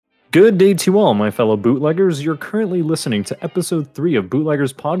Good day to all, my fellow bootleggers. You're currently listening to episode 3 of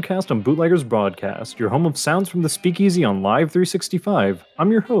Bootlegger's podcast on Bootlegger's Broadcast, your home of sounds from the Speakeasy on Live 365.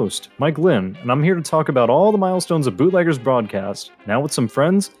 I'm your host, Mike Lynn, and I'm here to talk about all the milestones of Bootlegger's Broadcast, now with some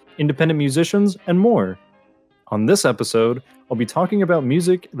friends, independent musicians, and more. On this episode, I'll be talking about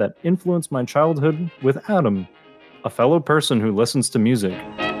music that influenced my childhood with Adam, a fellow person who listens to music.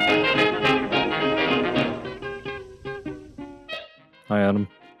 Hi, Adam.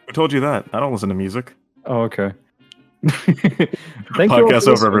 Who told you that? I don't listen to music. Oh, okay. Thank you. Podcast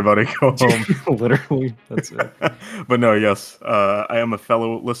over, everybody. Go home. Literally, that's it. But no, yes, I am a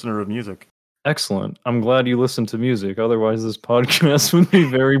fellow listener of music. Excellent. I'm glad you listen to music. Otherwise, this podcast would be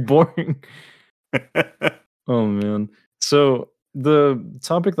very boring. Oh, man. So the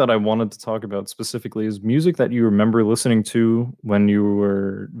topic that I wanted to talk about specifically is music that you remember listening to when you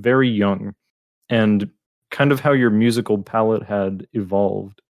were very young and kind of how your musical palette had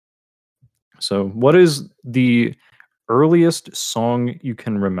evolved. So, what is the earliest song you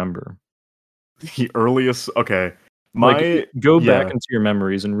can remember? The earliest, okay. Go back into your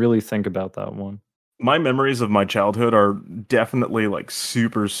memories and really think about that one. My memories of my childhood are definitely like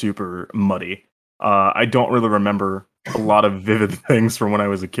super, super muddy. I don't really remember a lot of vivid things from when I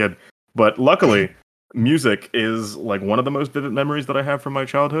was a kid, but luckily, music is like one of the most vivid memories that I have from my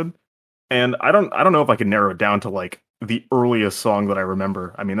childhood. And I don't know if I can narrow it down to like the earliest song that I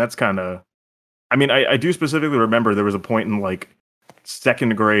remember. I mean, that's kind of. I mean, I do specifically remember there was a point in like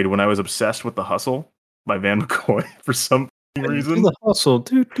second grade when I was obsessed with The Hustle by Van McCoy for some reason. The Hustle.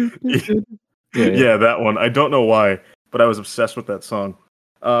 Yeah, that one. I don't know why, but I was obsessed with that song.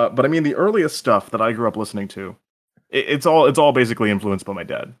 But I mean, the earliest stuff that I grew up listening to, it's all basically influenced by my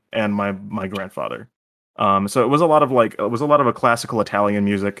dad and my grandfather. So it was a lot of a classical Italian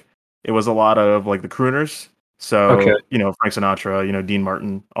music. It was a lot of like the crooners. So Frank Sinatra, Dean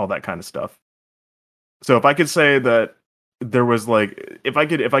Martin, all that kind of stuff. So if I could say that there was like, if I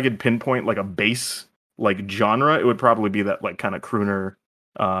could pinpoint like a bass like genre, it would probably be that like kind of crooner,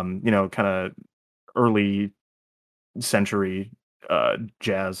 kind of early century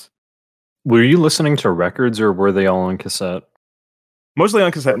jazz. Were you listening to records or were they all on cassette? Mostly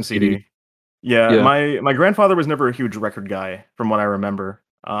on cassette and CD. Yeah. My grandfather was never a huge record guy, from what I remember.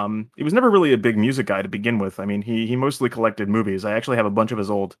 He was never really a big music guy to begin with. I mean, he mostly collected movies. I actually have a bunch of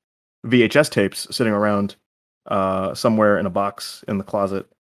his old VHS tapes sitting around somewhere in a box in the closet.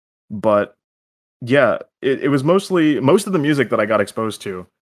 But yeah, it was most of the music that I got exposed to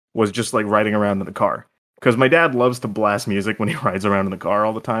was just like riding around in the car. Because my dad loves to blast music when he rides around in the car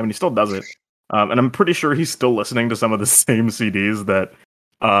all the time, and he still does it. And I'm pretty sure he's still listening to some of the same CDs that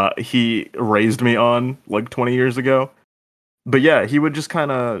he raised me on like 20 years ago. But yeah, he would just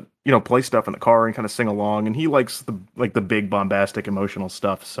kind of, play stuff in the car and kind of sing along, and he likes the big bombastic emotional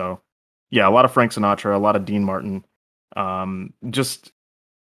stuff. So yeah, a lot of Frank Sinatra, a lot of Dean Martin. Let's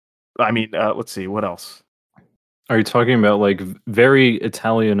see, what else? Are you talking about like very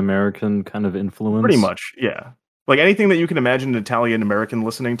Italian American kind of influence? Pretty much, yeah. Like anything that you can imagine an Italian American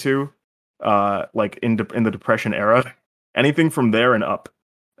listening to, like in the Depression era, anything from there and up,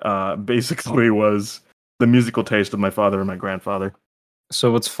 basically was the musical taste of my father and my grandfather.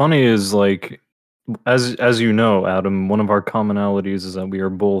 So what's funny is like, as you know, Adam, one of our commonalities is that we are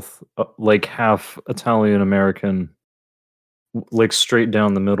both like half Italian American, like straight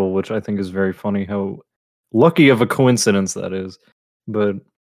down the middle, which I think is very funny. How lucky of a coincidence that is. But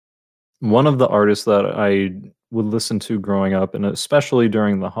one of the artists that I would listen to growing up, and especially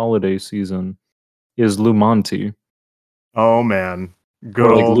during the holiday season, is Lou Monte. Oh man,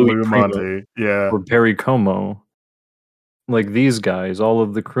 good old Lou Monte, yeah, or Perry Como. Like these guys, all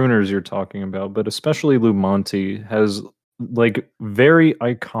of the crooners you're talking about, but especially Lou Monte has like very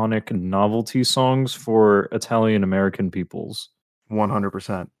iconic novelty songs for Italian American peoples.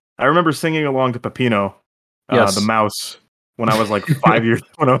 100%. I remember singing along to Peppino, yes. the mouse, when I was like 5 years.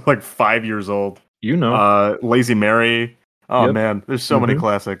 When I was like 5 years old. Lazy Mary. Oh yep. Man, there's so many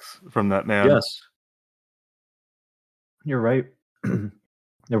classics from that man. Yes, you're right.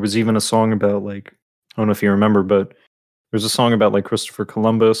 There was even a song about like, I don't know if you remember, but there's a song about like Christopher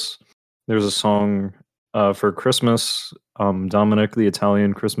Columbus. There's a song for Christmas, Dominic the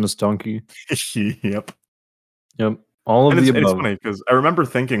Italian Christmas donkey. Yep. All of the above. It's funny because I remember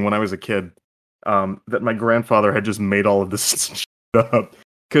thinking when I was a kid that my grandfather had just made all of this shit up.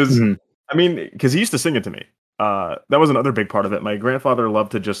 Because he used to sing it to me. That was another big part of it. My grandfather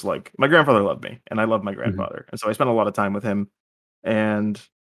loved to just like, my grandfather loved me, and I loved my grandfather, and so I spent a lot of time with him. And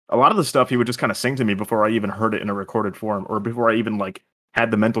a lot of the stuff he would just kind of sing to me before I even heard it in a recorded form, or before I even like had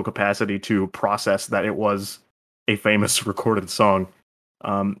the mental capacity to process that it was a famous recorded song.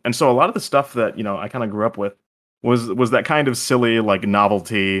 And so a lot of the stuff that I kind of grew up with was that kind of silly, like,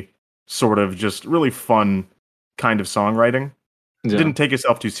 novelty, sort of just really fun kind of songwriting. Yeah. Didn't take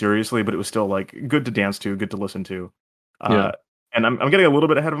itself too seriously, but it was still, like, good to dance to, good to listen to. Yeah. Uh, and I'm getting a little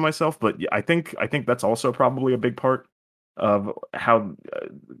bit ahead of myself, but yeah, I think that's also probably a big part of how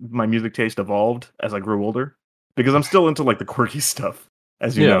my music taste evolved as I grew older, because I'm still into, like, the quirky stuff,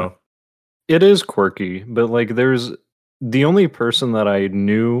 as you Yeah. know. It is quirky, but, like, there's the only person that I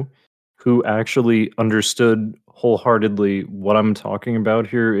knew who actually understood wholeheartedly what I'm talking about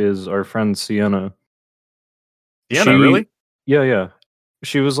here is our friend Sienna. Sienna, She really? Yeah, yeah.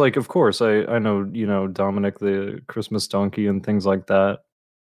 She was like, "Of course, I know, Dominic the Christmas Donkey and things like that."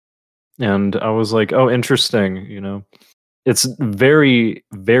 And I was like, "Oh, interesting," you know? It's very,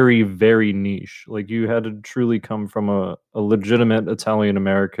 very, very niche. Like, you had to truly come from a legitimate Italian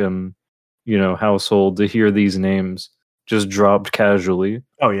American, household to hear these names just dropped casually.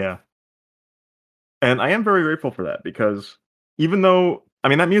 Oh, yeah. And I am very grateful for that, because even though, I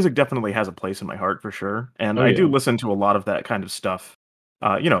mean, that music definitely has a place in my heart for sure, and Oh, I do yeah. listen to a lot of that kind of stuff,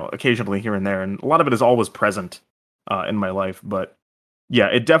 occasionally here and there, and a lot of it is always present in my life. But yeah,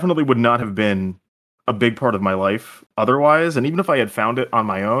 it definitely would not have been a big part of my life otherwise. And even if I had found it on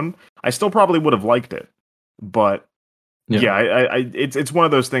my own, I still probably would have liked it. But Yeah, yeah, it's one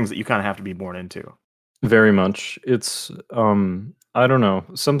of those things that you kind of have to be born into. very much. It's, I don't know,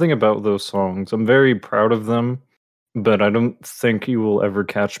 something about those songs. I'm very proud of them, but I don't think you will ever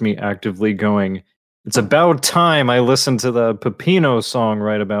catch me actively going, "It's about time I listen to the Peppino song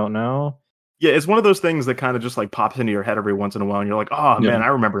right about now." Yeah, it's one of those things that kind of just like pops into your head every once in a while, and you're like, "Oh man, Yeah. I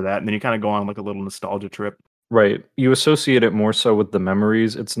remember that," and then you kind of go on like a little nostalgia trip. Right. You associate it more so with the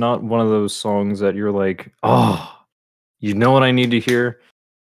memories. It's not one of those songs that you're like, "Oh, you know what I need to hear?"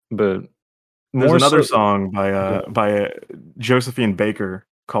 But There's more another so. song Yeah. by Josephine Baker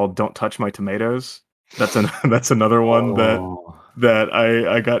called "Don't Touch My Tomatoes." That's an that's another one that Oh.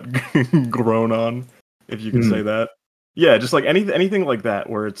 I got grown on, if you could Mm, say that. Yeah, just like anything like that,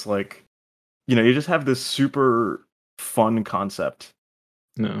 where it's like, you just have this super fun concept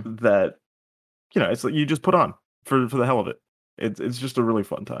no. that, it's like you just put on for the hell of it. It's just a really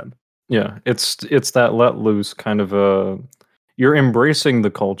fun time. Yeah, it's that let loose kind of you're embracing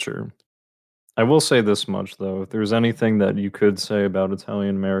the culture. I will say this much though, if there's anything that you could say about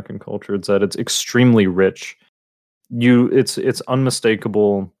Italian American culture, it's that it's extremely rich. It's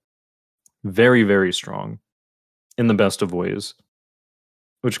unmistakable, very, very strong in the best of ways.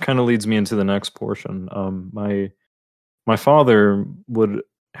 Which kind of leads me into the next portion. My father would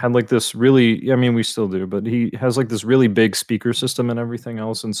had like this really, I mean, we still do, but he has like this really big speaker system and everything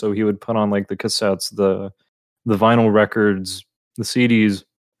else, and so he would put on like the cassettes, the vinyl records, the CDs,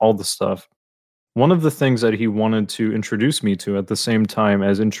 all the stuff. One of the things that he wanted to introduce me to at the same time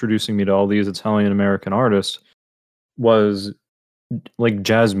as introducing me to all these Italian American artists was like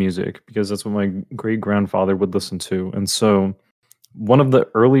jazz music because that's what my great grandfather would listen to. And so one of the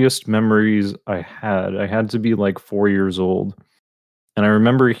earliest memories I had to be like 4 years old. And I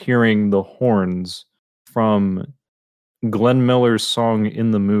remember hearing the horns from Glenn Miller's song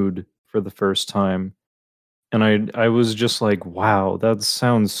In the Mood for the first time. And I was just like, wow, that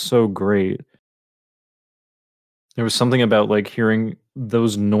sounds so great. There was something about like hearing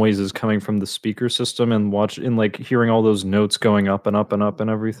those noises coming from the speaker system and like hearing all those notes going up and up and up and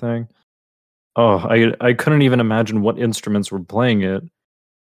everything. Oh, I couldn't even imagine what instruments were playing it,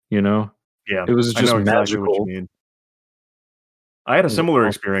 you know? Yeah, It was I just know exactly what you magical. mean. I had a It was similar awesome.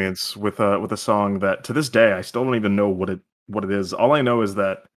 experience with a song that to this day I still don't even know what it is. All I know is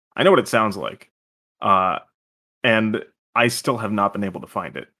that I know what it sounds like, uh, and I still have not been able to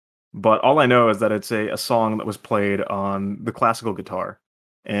find it. But all I know is that it's a song that was played on the classical guitar,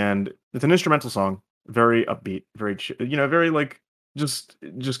 and it's an instrumental song, very upbeat, very very like just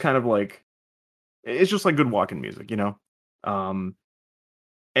kind of like it's just like good walking music. Um,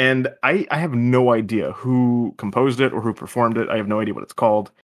 and I have no idea who composed it or who performed it. I have no idea what it's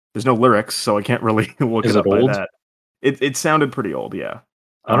called. There's no lyrics, so I can't really look Is it it up by old? that. It sounded pretty old, yeah.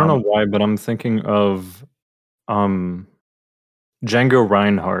 I don't know Um, why, but I'm thinking of, um, Django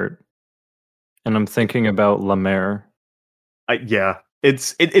Reinhardt, and I'm thinking about La Mer. yeah,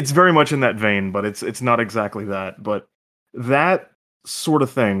 it's very much in that vein, but it's not exactly that. But that sort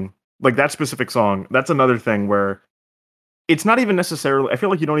of thing, like that specific song, that's another thing where it's not even necessarily. I feel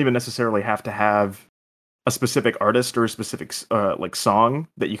like you don't even necessarily have to have a specific artist or a specific like song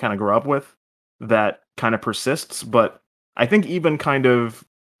that you kind of grew up with that kind of persists. But I think even kind of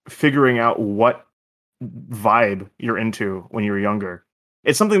figuring out what vibe you're into when you're younger,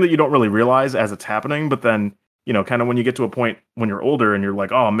 it's something that you don't really realize as it's happening, but then kind of when you get to a point when you're older and you're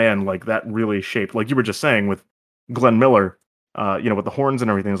like, oh man, like that really shaped, like you were just saying with Glenn Miller, with the horns and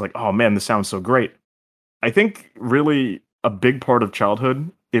everything. It's like, oh man, this sounds so great. I think really a big part of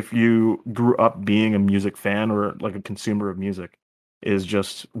childhood, if you grew up being a music fan or like a consumer of music, is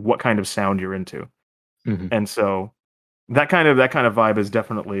just what kind of sound you're into. Mhm. And so that kind of vibe is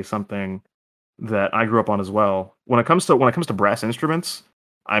definitely something that I grew up on as well. When it comes to brass instruments,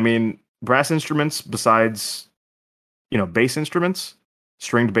 I mean, brass instruments besides, bass instruments,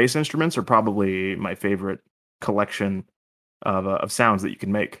 stringed bass instruments are probably my favorite collection of sounds that you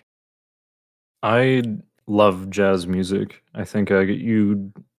can make. I love jazz music. I think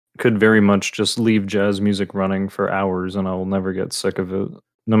you could very much just leave jazz music running for hours and I will never get sick of it.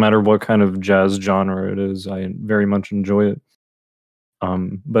 No matter what kind of jazz genre it is, I very much enjoy it.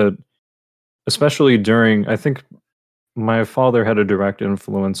 But especially during, I think my father had a direct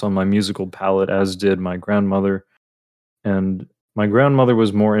influence on my musical palette, as did my grandmother. And my grandmother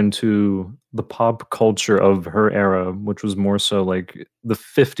was more into the pop culture of her era, which was more so like the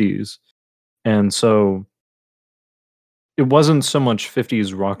 50s. And so it wasn't so much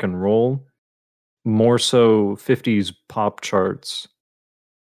 50s rock and roll, more so 50s pop charts,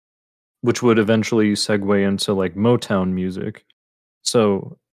 which would eventually segue into like Motown music.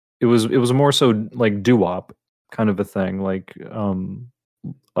 So it was more so like doo-wop kind of a thing, like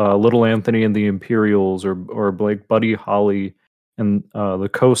Little Anthony and the Imperials, or like Buddy Holly and the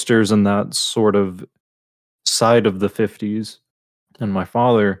Coasters, and that sort of side of the 50s. And my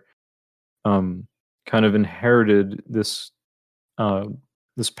father um, kind of inherited uh,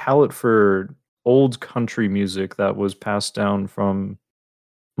 this palette for old country music that was passed down from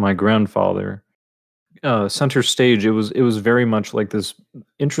my grandfather. Center stage, it was very much like this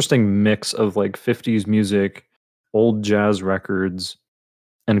interesting mix of like 50s music, old jazz records,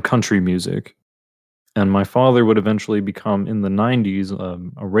 and country music. And my father would eventually become, in the 90s,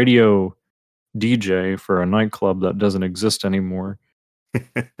 a radio DJ for a nightclub that doesn't exist anymore.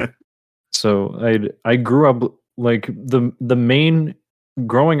 So I grew up like the main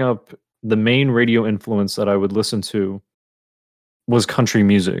growing up, the main radio influence that I would listen to was country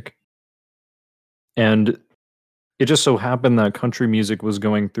music. And it just so happened that country music was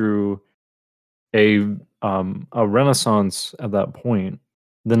going through a renaissance at that point.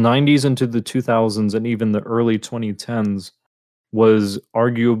 The 90s into the 2000s and even the early 2010s was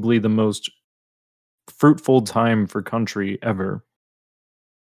arguably the most fruitful time for country ever.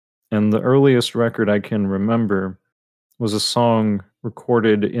 And the earliest record I can remember was a song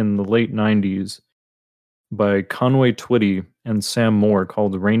recorded in the late 90s by Conway Twitty and Sam Moore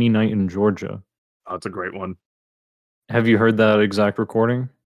called Rainy Night in Georgia. Oh, it's a great one. Have you heard that exact recording?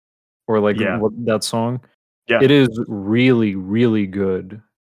 Or like Yeah, what that song? yeah. It is really, really good.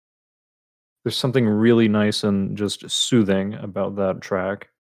 There's something really nice and just soothing about that track.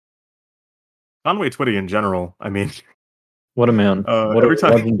 Conway Twitty in general. I mean, What a man. What a every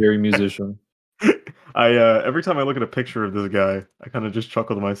time legendary musician. every time I look at a picture of this guy, I kind of just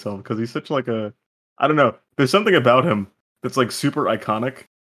chuckle to myself because he's such like a, I don't know. There's something about him that's like super iconic,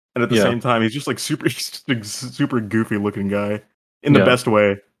 and at the Yeah. same time, he's just like super, he's just a super goofy looking guy in the Yeah. best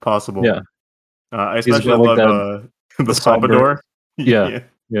way possible. Yeah. I He's especially got like love that the the sideburns. pompadour. Yeah. Yeah,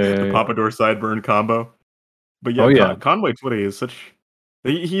 Yeah, the yeah, yeah. pompadour sideburn combo. But Oh, yeah, yeah. Conway Twitty is such.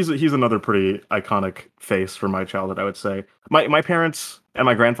 He's another pretty iconic face from my childhood, I would say. My parents and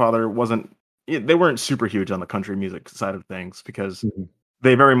my grandfather they weren't super huge on the country music side of things because Mhm.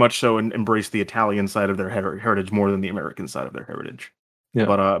 they very much so embraced the Italian side of their heritage more than the American side of their heritage. Yeah.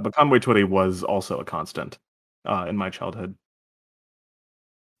 But Conway Twitty was also a constant in my childhood.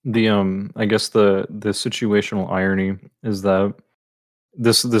 I guess the situational irony is that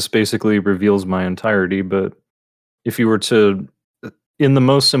this basically reveals my entirety, but if you were to, in the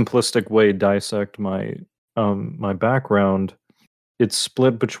most simplistic way, dissect my background, it's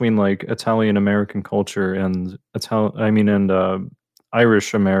split between like Italian American culture and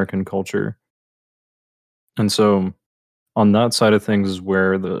Irish American culture. And so on that side of things is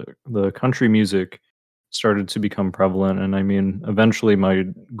where the country music started to become prevalent. And I mean, eventually my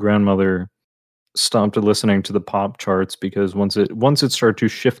grandmother stopped listening to the pop charts because once it started to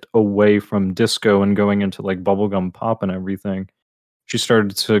shift away from disco and going into like bubblegum pop and everything, she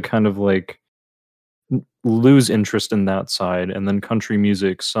started to kind of like lose interest in that side. And then country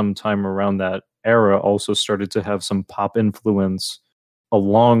music sometime around that era also started to have some pop influence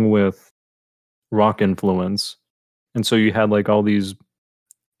along with rock influence. And so you had like all these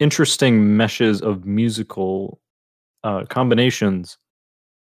interesting meshes of musical combinations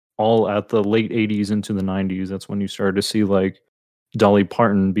all at the late 80s into the 90s. That's when you started to see like Dolly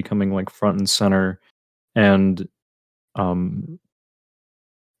Parton becoming like front and center, and um,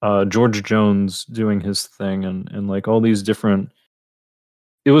 George Jones doing his thing, and like all these different.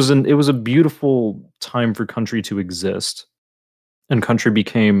 It was a beautiful time for country to exist, and country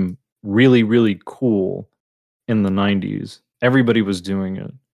became really really cool in the 90s. Everybody was doing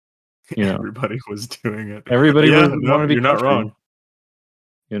it, you know. Everybody was doing it. Everybody Yeah, was no, wanted to be you're not country, wrong.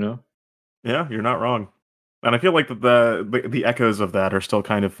 you know. Yeah, you're not wrong. And I feel like the echoes of that are still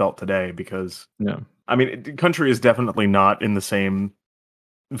kind of felt today because Yeah. I mean, country is definitely not in the same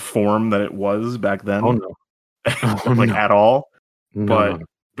form that it was back Oh then, no. Oh like no. at all. No, no, But no.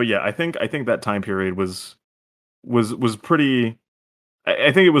 but yeah, I think that time period was pretty.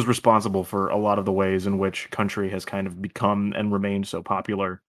 I think it was responsible for a lot of the ways in which country has kind of become and remained so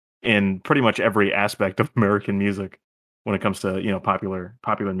popular in pretty much every aspect of American music when it comes to popular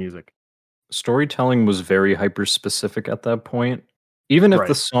music. Storytelling was very hyper specific at that point. Even if the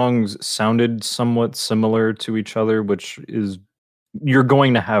Right. songs sounded somewhat similar to each other, which is you're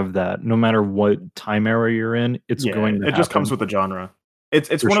going to have that no matter what time era you're in, it's Yeah, going to it just comes happen with the genre. It's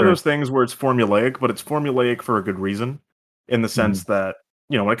for one of sure. those things where it's formulaic, but it's formulaic for a good reason, in the Mhm. sense that,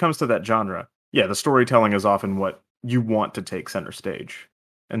 when it comes to that genre, yeah, the storytelling is often what you want to take center stage.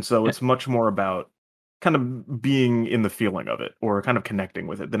 And so Eh, it's much more about kind of being in the feeling of it or kind of connecting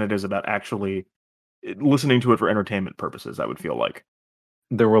with it than it is about actually listening to it for entertainment purposes, I would feel like.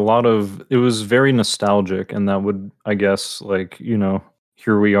 there were a lot of it was very nostalgic, and that would, I guess, like,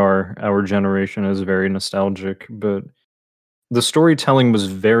 here we are, our generation is very nostalgic, but the storytelling was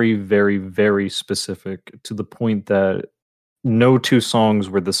very, very, very specific to the point that no 2 songs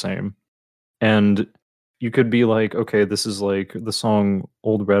were the same. And you could be like, okay, this is like the song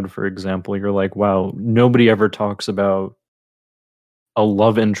Old Red, for example. You're like, wow, nobody ever talks about a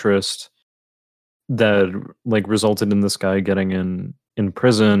love interest that like resulted in this guy getting in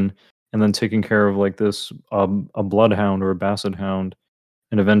prison and then taking care of like this a bloodhound or a basset hound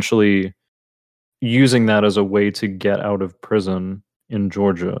and eventually using that as a way to get out of prison in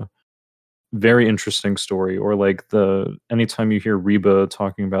Georgia. Very interesting story. Or like the anytime you hear Reba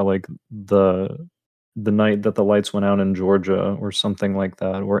talking about like the the night that the lights went out in Georgia or something like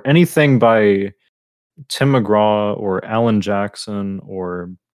that, or anything by Tim McGraw or Alan Jackson or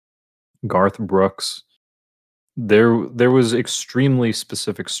Garth Brooks, there was extremely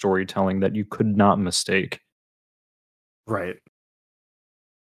specific storytelling that you could not mistake. Right.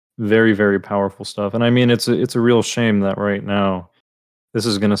 Very, very powerful stuff. And I mean, it's a real shame that right now this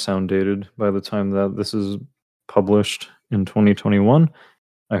is gonna sound dated by the time that this is published in 2021,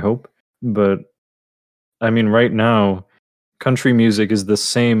 I hope. But I mean, right now, country music is the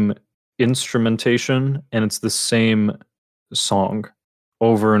same instrumentation and it's the same song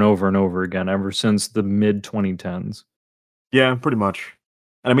over and over and over again ever since the mid 2010s. Yeah, pretty much.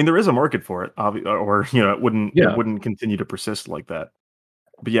 And I mean, there is a market for it, or it Yeah, wouldn't continue to persist like that.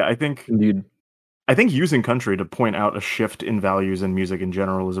 But yeah, indeed. I think using country to point out a shift in values in music in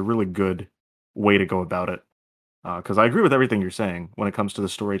general is a really good way to go about it. Because I agree with everything you're saying when it comes to the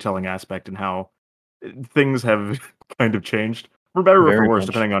storytelling aspect and how things have kind of changed for better or for Very worse, much.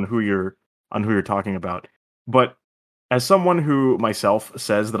 depending on who you're talking about. But as someone who myself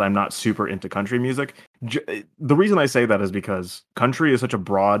says that I'm not super into country music, the reason I say that is because country is such a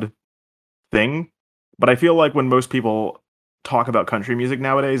broad thing. But I feel like when most people talk about country music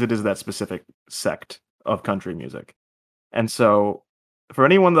nowadays, it is that specific sect of country music. And so for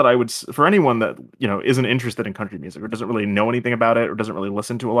anyone that, isn't interested in country music or doesn't really know anything about it or doesn't really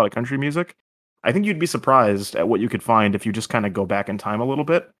listen to a lot of country music, I think you'd be surprised at what you could find if you just kind of go back in time a little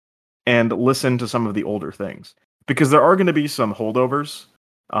bit and listen to some of the older things. Because there are going to be some holdovers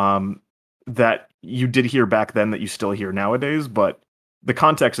um, that you did hear back then that you still hear nowadays, but the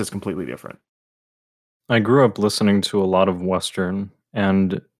context is completely different. I grew up listening to a lot of Western,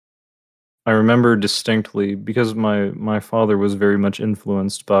 and I remember distinctly because my father was very much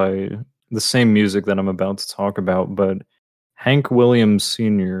influenced by the same music that I'm about to talk about, but Hank Williams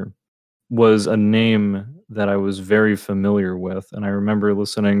Sr. was a name that I was very familiar with, and I remember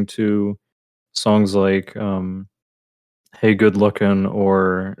listening to songs like "Hey Good Lookin'"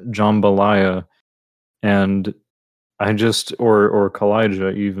 or "Jambalaya," and I just or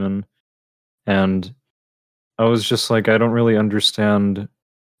Kalijah even, and I was just like, I don't really understand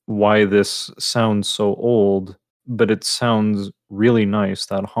why this sounds so old, but it sounds really nice.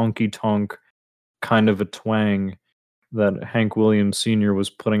 That honky tonk kind of a twang that Hank Williams Sr.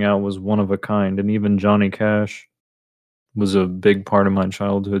 was putting out was one of a kind, and even Johnny Cash was a big part of my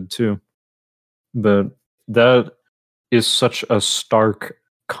childhood too. But that is such a stark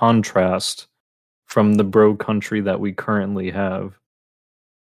contrast from the bro country that we currently have.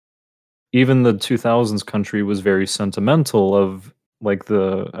 even the 2000s country was very sentimental of like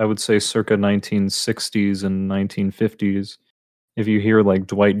the I would say circa 1960s and 1950s. If you hear like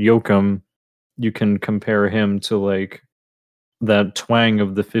Dwight Yoakam, you can compare him to like that twang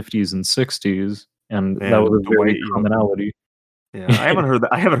of the 50s and 60s, and that Man, was a very Dwight Yoakam. commonality. Yeah,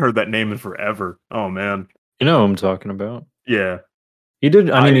 I haven't heard that name in forever. Oh man. You know who I'm talking about. Yeah, He I did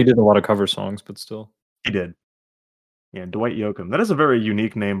a lot of cover songs, but still. he did. Yeah, Dwight Yoakam. That is a very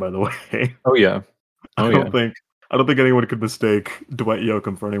unique name, by the way. Oh, yeah. I Oh, yeah. don't think I don't think anyone could mistake Dwight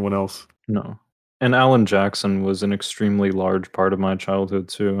Yoakam for anyone else. No. And Alan Jackson was an extremely large part of my childhood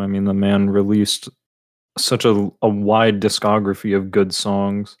too. I mean, the man released such a wide discography of good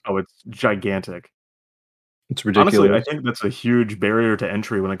songs. Oh, it's gigantic. It's Honestly, I ridiculous. think that's a huge barrier to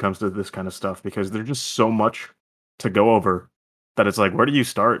entry when it comes to this kind of stuff because there's just so much to go over that it's like, where do you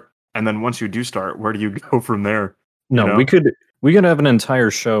start? And then once you do start, where do you go from there? You No, know? we could have an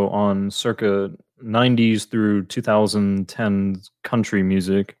entire show on circa 90s through 2010s country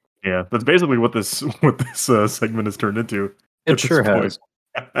music. Yeah, that's basically what this segment has turned into It at this sure point. has.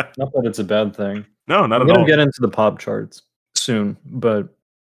 Not that it's a bad thing. No, not I'm at gonna all. get into the pop charts soon, but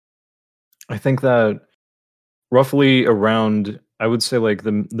I think that roughly around I would say like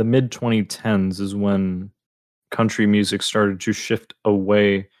the mid 2010s is when country music started to shift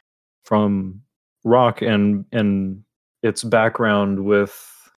away from rock and its background with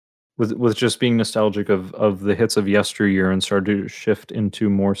just being nostalgic of the hits of yesteryear and started to shift into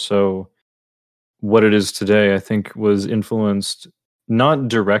more so what it is today. I think was influenced not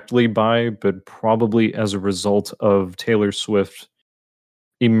directly by, but probably as a result of Taylor Swift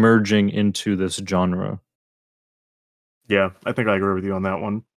emerging into this genre. Yeah, I think I agree with you on that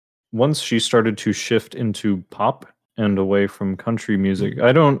one. Once she started to shift into pop and away from country music,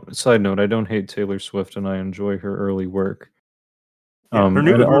 I don't side note, I don't hate Taylor Swift and I enjoy her early work. Yeah, And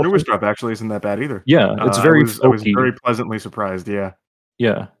her also newest drop actually isn't that bad either. yeah, it's very I was folky. very pleasantly surprised. Yeah,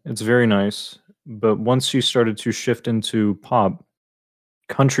 Yeah, it's very nice. But once she started to shift into pop,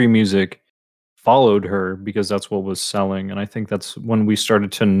 country music followed her because that's what was selling, and I think that's when we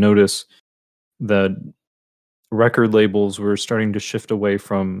started to notice that record labels were starting to shift away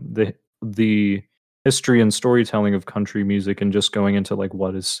from the history and storytelling of country music and just going into like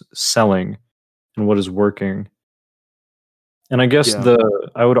what is selling and what is working. And I guess yeah, the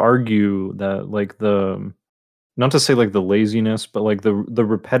I would argue that like the not to say like the laziness, but like the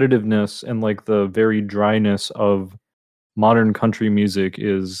repetitiveness and like the very dryness of modern country music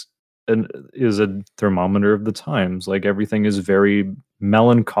an is a thermometer of the times. Like everything is very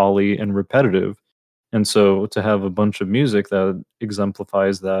melancholy and repetitive. And so to have a bunch of music that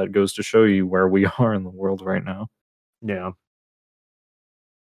exemplifies that goes to show you where we are in the world right now. yeah,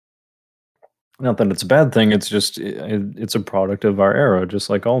 Not that it's a bad thing, it's just it's a product of our era, just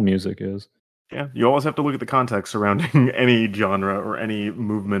like all music is. yeah. You always have to look at the context surrounding any genre or any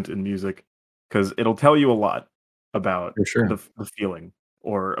movement in music because it'll tell you a lot about For sure. the feeling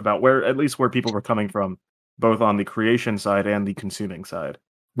or about where at least where people were coming from, both on the creation side and the consuming side.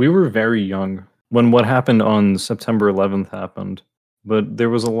 We were very young when what happened on September 11th happened, but there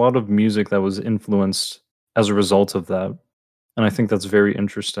was a lot of music that was influenced as a result of that, and I think that's very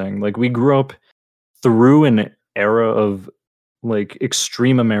interesting. Like, we grew up through an era of, like,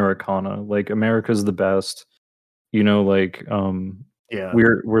 extreme Americana, like, America's the best, like, Yeah,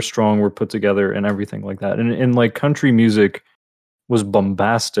 we're strong, we're put together, and everything like that, and, like, country music was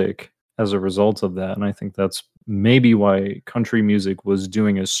bombastic as a result of that, and I think that's maybe why country music was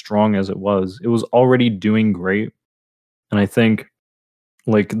doing as strong as it was. It was already doing great, and I think,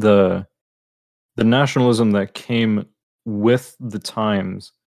 like, the nationalism that came with the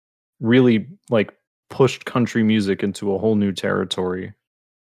times really, like, pushed country music into a whole new territory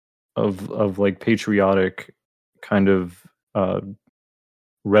of, like, patriotic kind of,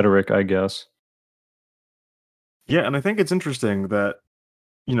 rhetoric, I guess. yeah, and I think it's interesting that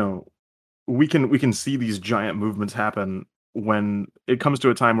you know we can see these giant movements happen when it comes to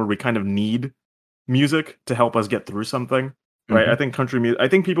a time where we kind of need music to help us get through something, right? Mhm. I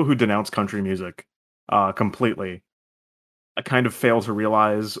think people who denounce country music completely kind of fail to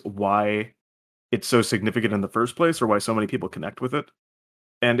realize why it's so significant in the first place or why so many people connect with it.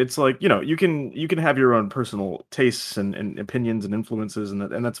 And it's like, you can have your own personal tastes and opinions and influences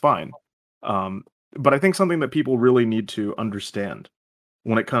and that's fine. Um, but I think something that people really need to understand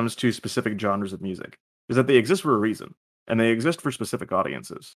when it comes to specific genres of music is that they exist for a reason and they exist for specific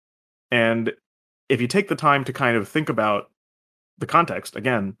audiences. And if you take the time to kind of think about the context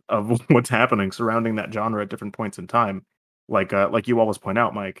again of what's happening surrounding that genre at different points in time, like you always point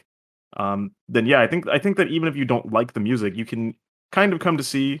out, Mike, then yeah, I think that even if you don't like the music, you can kind of come to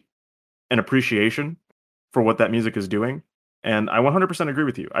see an appreciation for what that music is doing. And I 100% agree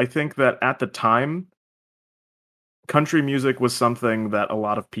with you. I think that at the time, country music was something that a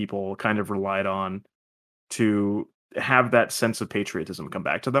lot of people kind of relied on to have that sense of patriotism come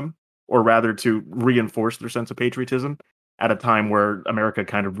back to them, or rather to reinforce their sense of patriotism at a time where America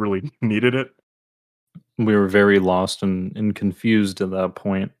kind of really needed it. We were very lost and confused at that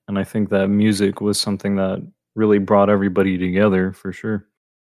point, and I think that music was something that really brought everybody together for sure.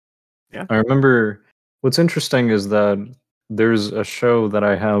 Yeah. I remember what's interesting is that there's a show that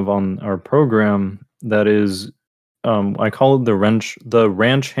I have on our program that is, I call it the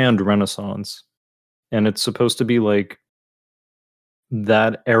ranch hand renaissance, and it's supposed to be like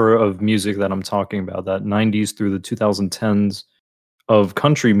that era of music that I'm talking about, that 90s through the 2010s of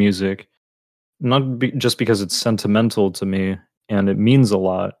country music, just because it's sentimental to me and it means a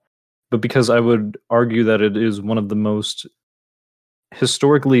lot, but because I would argue that it is one of the most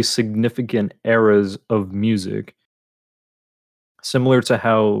historically significant eras of music, similar to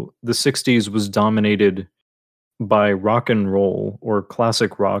how the 60s was dominated by rock and roll or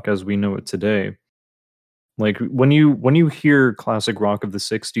classic rock as we know it today. Like when you hear classic rock of the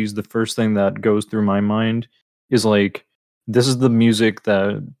 60s, the first thing that goes through my mind is like this is the music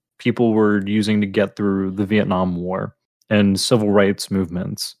that people were using to get through the Vietnam War and civil rights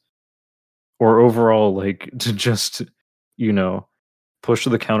movements, or overall like to just, you know, push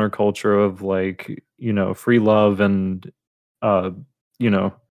the counterculture of like, free love and uh, you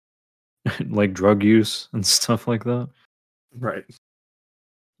know, like drug use and stuff like that. Right.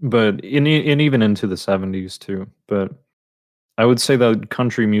 But in even into the 70s too. But I would say that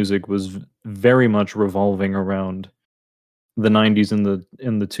country music was very much revolving around the 90s and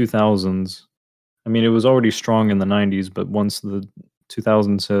the 2000s. I mean, it was already strong in the 90s, but once the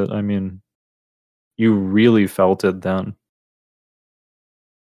 2000s hit, I mean, you really felt it then.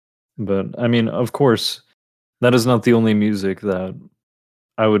 But I mean, of course, that is not the only music that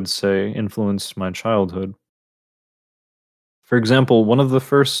I would say influenced my childhood. For example, one of the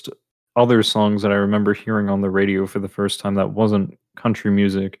first other songs that I remember hearing on the radio for the first time that wasn't country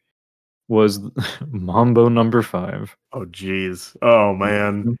music was Mambo Number 5. Oh, geez. Oh,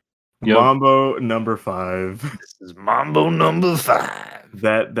 man. Mhm. Yep. Mambo number 5. This is Mambo Number 5.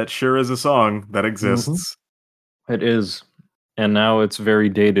 That sure is a song that Mhm. exists. It is. And now it's very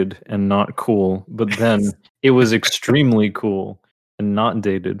dated and not cool, but then it was extremely cool and not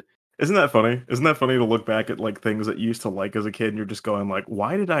dated. Isn't that funny? Isn't that funny to look back at, like, things that you used to like as a kid, and you're just going like,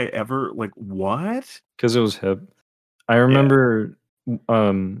 "Why did I ever like, what?" 'Cause it was hip. I Yeah. remember,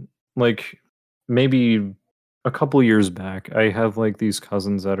 like, maybe a couple years back, I have, like, these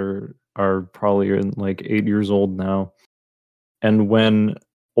cousins that are probably in, like, 8 years old now, and when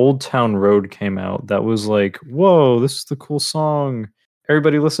Old Town Road came out, that was like, "Whoa, this is the cool song.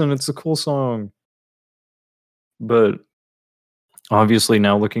 Everybody listen, it's a cool song." But, obviously,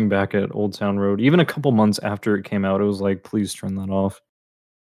 now looking back at Old Town Road, even a couple months after it came out, it was like, "Please turn that off."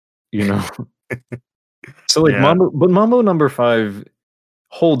 You know? So, like, Yeah. Mambo Number 5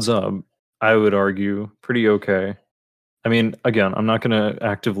 holds up, I would argue, pretty okay. I mean, again, I'm not gonna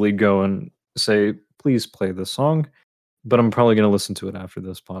actively go and say, "Please play this song," but I'm probably gonna listen to it after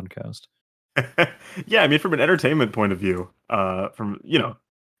this podcast. Yeah, I mean, from an entertainment point of view, from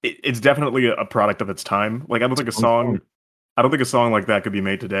it's definitely a product of its time. Like, It's a fun song. I don't think a song like that could be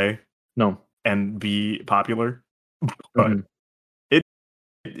made today No. and be popular, but Mhm. it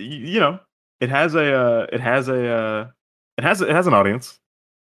you know, it has it has an audience.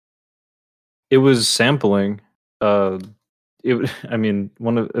 It was sampling, uh, I mean,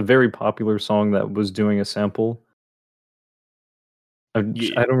 one of a very popular song that was doing a sample. I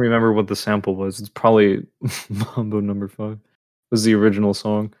Yeah. don't remember what the sample was. It's probably Mambo Number 5 was the original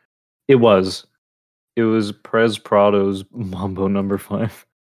song. It was. It was Prez Prado's Mambo Number 5.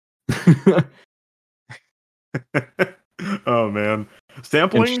 Oh, man.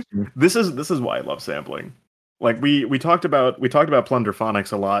 Sampling, Interesting. this is why I love sampling. Like, we talked about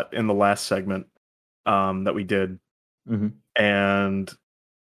plunderphonics a lot in the last segment, that we did, Mhm. and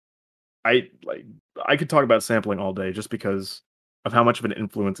I like I could talk about sampling all day just because of how much of an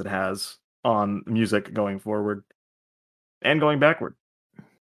influence it has on music going forward and going backward.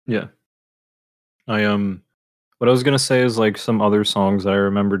 Yeah. I, what I was gonna say is, like, some other songs that I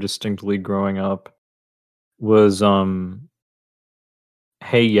remember distinctly growing up was,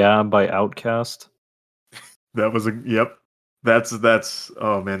 "Hey Ya" by Outkast, That was a yep. That's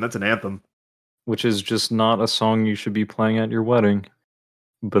oh man, that's an anthem. which is just not a song you should be playing at your wedding,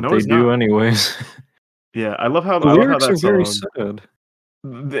 but No, they it's do not. anyways. Yeah, The I love how lyrics that are very song sad.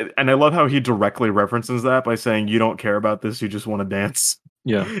 and I love how he directly references that by saying, "You don't care about this, you just want to dance."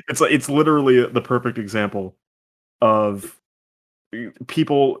 Yeah. It's literally the perfect example of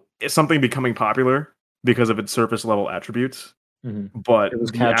people something becoming popular because of its surface level attributes, Mhm. but It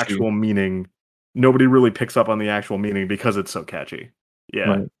was the catchy. actual meaning, nobody really picks up on the actual meaning because it's so catchy. Yeah.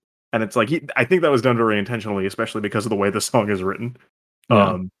 Right. And it's like I think that was done very intentionally, especially because of the way the song is written. Yeah.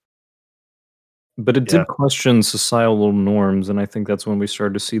 Um, But it yeah, did question societal norms, and I think that's when we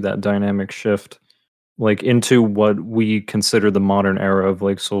started to see that dynamic shift, like, into what we consider the modern era of,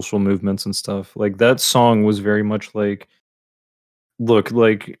 like, social movements and stuff. Like, that song was very much like, "Look,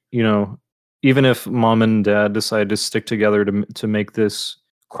 like, even if mom and dad decide to stick together to make this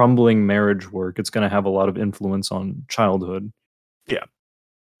crumbling marriage work, it's gonna have a lot of influence on childhood." yeah,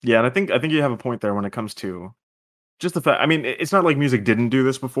 yeah. And I think you have a point there when it comes to just the fact. I mean, it's not like music didn't do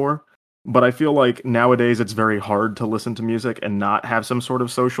this before, but I feel like nowadays it's very hard to listen to music and not have some sort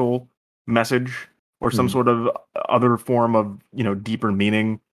of social message or some Mhm. sort of other form of deeper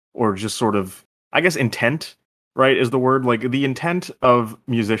meaning or just sort of I guess intent. Right is the word. Like the intent of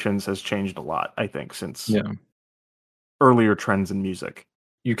musicians has changed a lot. I think since Yeah. earlier trends in music,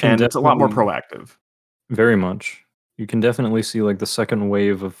 You can and it's a lot more definitely proactive. very much. You can definitely see, like, the second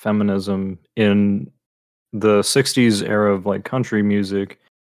wave of feminism in the '60s era of, like, country music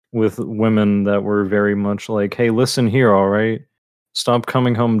with women that were very much like, "Hey, listen here, alright? Stop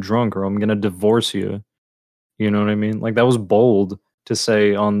coming home drunk or I'm gonna divorce you." You know what I mean? Like, that was bold to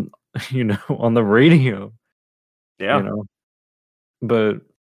say on on the radio, you Yeah, know? But,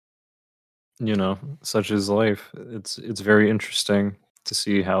 such is life. It's very interesting to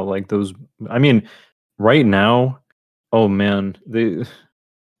see how, like, those I mean, right now, oh, man, they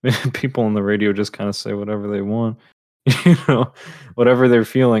people on the radio just kinda say whatever they want. You know? Whatever they're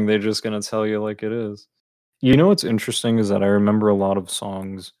feeling, they're just gonna tell you like it is. You know what's interesting is that I remember a lot of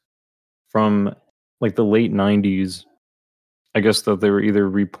songs from, like, the late '90s. I guess that they were either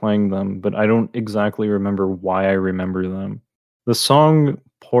replaying them, but I don't exactly remember why I remember them. The song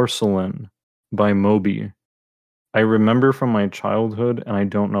 "Porcelain" by Moby, I remember from my childhood, and I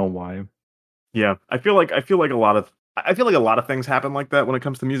don't know why. yeah. I feel like a lot of things happen like that when it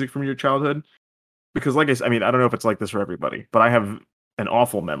comes to music from your childhood. Because like I mean, I don't know if it's like this for everybody, but I have an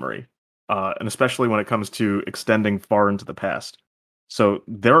awful memory, and especially when it comes to extending far into the past. So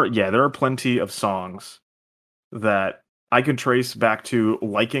there are plenty of songs that I could trace back to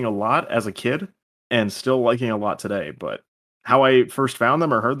liking a lot as a kid and still liking a lot today. But how I first found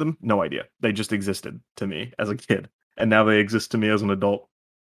them or heard them, no idea. They just existed to me as a kid, and now they exist to me as an adult.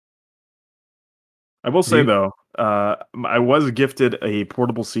 I will Do say you though, I was gifted a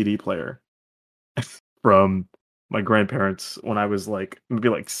portable CD player from my grandparents when I was like maybe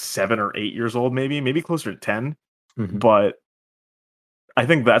like 7 or 8 years old, maybe closer to 10. Mhm. But I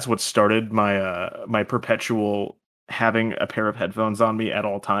think that's what started my perpetual having a pair of headphones on me at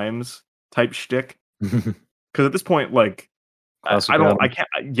all times type shtick. Because at this point, like I Classic don't I Adam.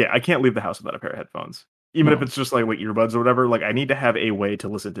 can't yeah I can't leave the house without a pair of headphones, even if No. it's just like earbuds or whatever. Like I need to have a way to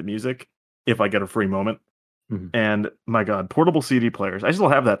listen to music if I get a free moment. Mhm. And my god, portable CD players. I still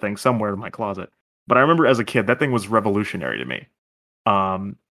have that thing somewhere in my closet. But I remember as a kid, that thing was revolutionary to me.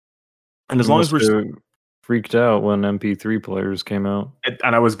 Um, and as You long as must we're st have freaked out when MP3 players came out.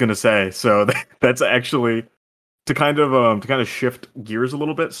 and I was gonna say, so that's actually to kind of shift gears a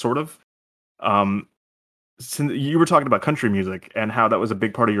little bit, sort of. Um, since you were talking about country music and how that was a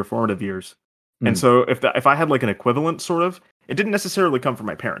big part of your formative years, and Mhm. so if I had like an equivalent, sort of, it didn't necessarily come from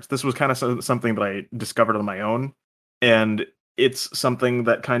my parents. This was kind of something that I discovered on my own, and it's something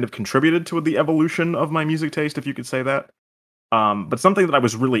that kind of contributed to the evolution of my music taste, if you could say that. But something that I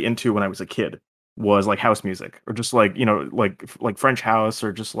was really into when I was a kid was like house music, or just like like French house,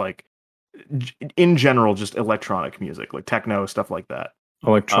 or just like in general, just electronic music, like techno stuff like that. Uh,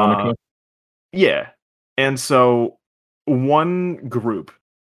 Electronica? yeah, and so one group,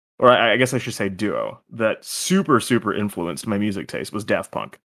 or I guess I should say duo, that super influenced my music taste was Daft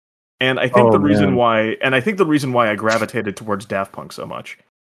Punk. And I think Oh, the reason man. why, and I think the reason why I gravitated towards Daft Punk so much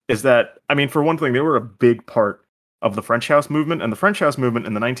is that, I mean, for one thing, they were a big part of the French House movement, and the French House movement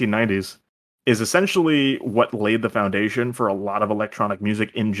in the 1990s is essentially what laid the foundation for a lot of electronic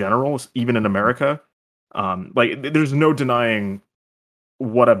music in general, even in America. There's no denying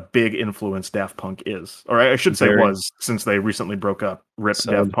what a big influence Daft Punk is, or I should say Very was, since they recently broke up. Rip Daft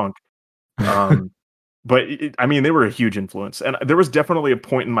sad. Punk. Um, but I mean, they were a huge influence, and there was definitely a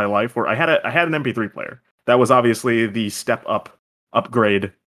point in my life where I had an MP3 player. That was obviously the step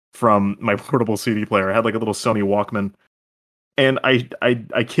upgrade from my portable CD player. I had like a little Sony Walkman, and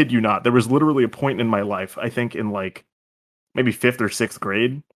I kid you not, there was literally a point in my life, I think in like maybe fifth or sixth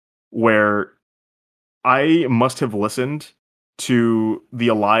grade, where I must have listened to the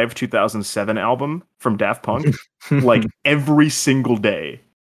Alive 2007 album from Daft Punk like every single day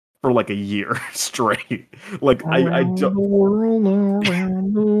for like a year straight. Like Around the world,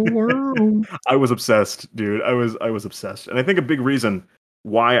 around the world. I was obsessed, dude. I was obsessed. And I think a big reason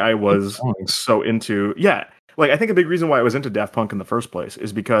why I was so into I think a big reason why I was into Daft Punk in the first place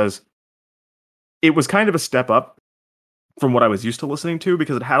is because it was kind of a step up from what I was used to listening to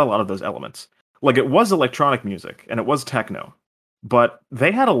because it had a lot of those elements. Like it was electronic music and it was techno, but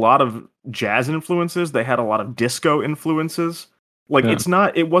they had a lot of jazz influences, they had a lot of disco influences. Like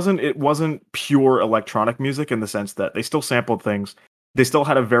it wasn't pure electronic music in the sense that they still sampled things. They still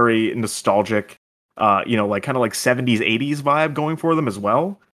had a very nostalgic like kind of like 70s 80s vibe going for them as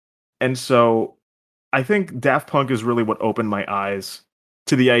well. And so I think Daft Punk is really what opened my eyes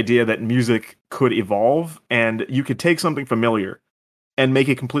to the idea that music could evolve and you could take something familiar and make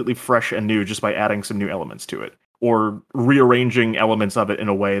it completely fresh and new just by adding some new elements to it or rearranging elements of it in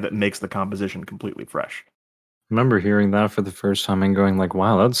a way that makes the composition completely fresh. I remember hearing that for the first time and going like,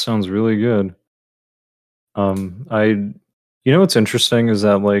 wow, that sounds really good. What's interesting is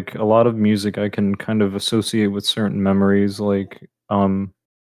that like a lot of music I can kind of associate with certain memories. Like,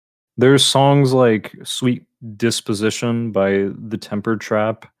 there's songs like Sweet Disposition by The Temper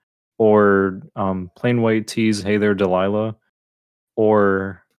Trap or Plain White Tees, Hey There Delilah,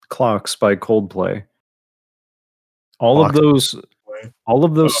 or Clocks by Coldplay. All of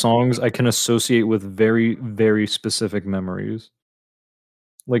those songs I can associate with very, very specific memories.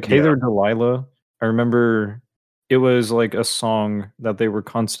 Like Hey There Delilah, I remember it was like a song that they were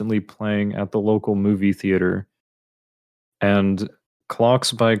constantly playing at the local movie theater. And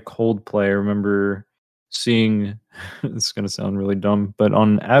Clocks by Coldplay, I remember seeing it's gonna sound really dumb, but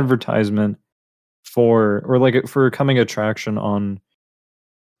on advertisement for a coming attraction on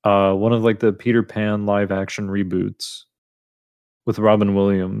one of like the Peter Pan live action reboots with Robin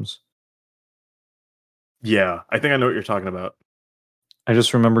Williams. Yeah, I think I know what you're talking about. I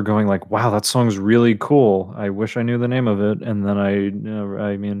just remember going like, "Wow, that song's really cool. I wish I knew the name of it." And then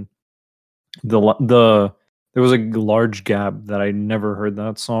I mean, there was a large gap that I never heard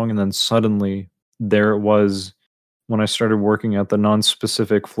that song, and then suddenly there it was when I started working at the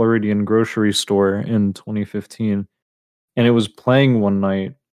non-specific Floridian grocery store in 2015, and it was playing one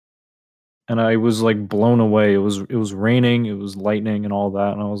night, and I was like blown away. It was raining, it was lightning, and all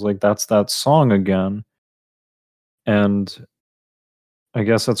that, and I was like, "That's that song again." And I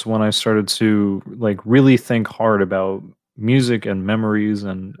guess that's when I started to like really think hard about music and memories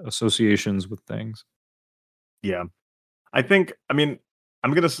and associations with things. Yeah. I mean,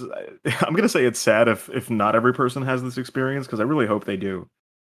 I'm gonna s- I'm gonna say it's sad if not every person has this experience because I really hope they do.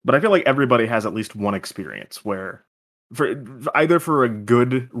 But I feel like everybody has at least one experience where, for either for a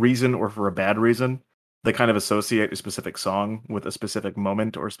good reason or for a bad reason, they kind of associate a specific song with a specific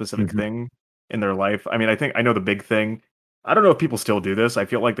moment or a specific Mhm. thing in their life. I mean, I think I know the big thing. I don't know if people still do this. I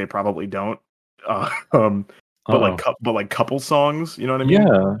feel like they probably don't. Uh, um, Uh-oh. but like couple songs, you know what I mean?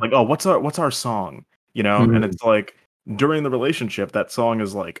 Yeah. Like, oh, what's our song? You know, and Mhm. it's like during the relationship, that song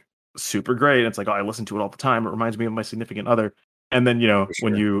is like super great. It's like, oh, I listen to it all the time. It reminds me of my significant other. And then, For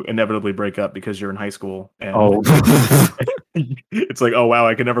when sure. you inevitably break up because you're in high school and Oh. it's like, oh wow,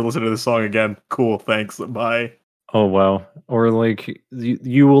 I can never listen to this song again. Cool, thanks. Bye. Oh, wow. Or, like,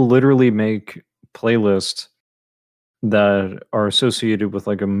 you will literally make playlists that are associated with,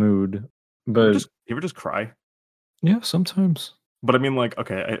 like, a mood, but You ever just cry? yeah, sometimes. But I mean, like,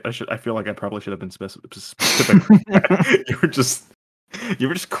 okay, I feel like I probably should have been specific. you ever just you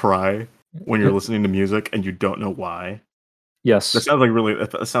ever just cry when you're listening to music and you don't know why? Yes. That sounds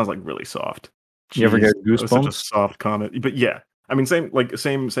like really soft. You ever Jeez, get that was such a goosebumps? soft comment. But yeah, I mean,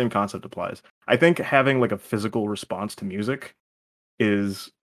 same concept applies. I think having like a physical response to music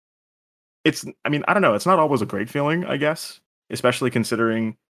is I mean, I don't know, it's not always a great feeling, I guess, especially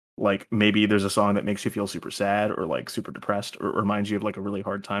considering like maybe there's a song that makes you feel super sad or like super depressed or reminds you of like a really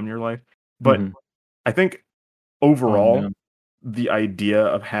hard time in your life. But Mhm. I think Oh, overall, man. the idea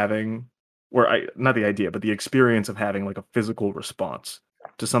of having or I not the idea, but the experience of having like a physical response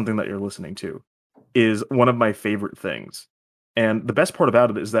to something that you're listening to is one of my favorite things. And the best part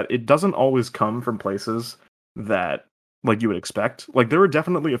about it is that it doesn't always come from places that like you would expect. Like there are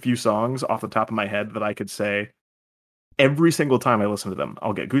definitely a few songs off the top of my head that I could say every single time I listen to them,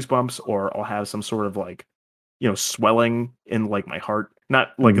 I'll get goosebumps or I'll have some sort of like, swelling in like my heart.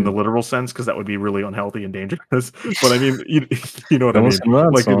 Not like in the Mhm. literal sense, because that would be really unhealthy and dangerous. But I mean, you know what I Don't mean? listen to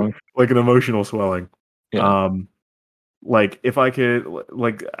that Like song. an emotional swelling. Yeah, Um, like if I could,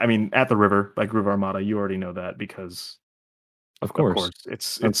 like I mean, "At the River" by Groove Armada, you already know that because of of course. course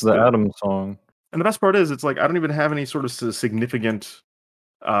That's it's the the Adam song. And the best part is, it's like I don't even have any sort of significant,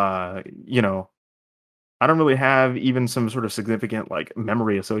 you know, I don't really have even some sort of significant like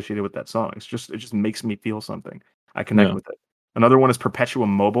memory associated with that song. It just makes me feel something. I connect Yeah. with it. Another one is Perpetuum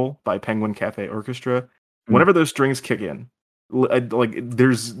Mobile by Penguin Cafe Orchestra. Mm. Whenever those strings kick in, like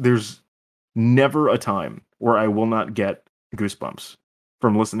there's never a time where I will not get goosebumps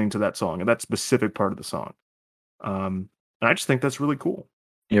from listening to that song and that specific part of the song. And I just think that's really cool.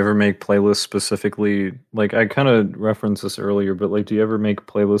 You ever make playlists specifically like, I kinda referenced this earlier, but, like, do you ever make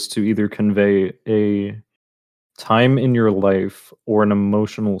playlists to either convey a time in your life or an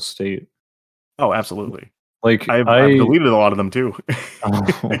emotional state? Oh, absolutely. Like, I've I deleted a lot of them too oh.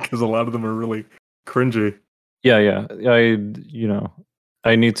 because a lot of them are really cringy. Yeah, yeah. You know,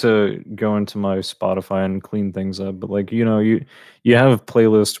 I need to go into my Spotify and clean things up, but, like, you have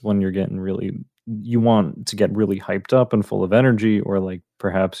playlists when you're getting really you want to get really hyped up and full of energy, or, like,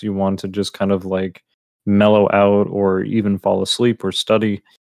 perhaps you want to just kind of, like, mellow out or even fall asleep or study.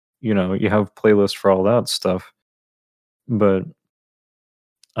 You have playlists for all that stuff, but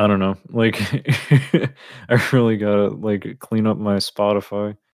I don't know, like, I really gotta, like, clean up my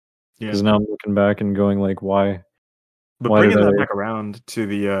Spotify Yeah. because now I'm looking back and going, like, But why did bringing I that back around to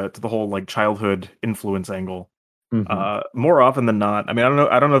the whole, like, childhood influence angle, Mhm. more often than not, I mean,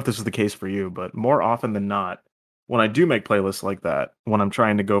 I don't know if this is the case for you, but more often than not, when I do make playlists like that, when I'm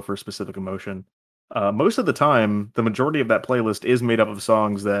trying to go for a specific emotion, most of the time, the majority of that playlist is made up of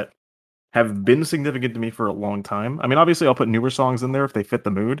songs that have been significant to me for a long time. I mean, obviously, I'll put newer songs in there if they fit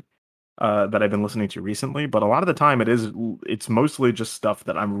the mood, that I've been listening to recently, but a lot of the time it's mostly just stuff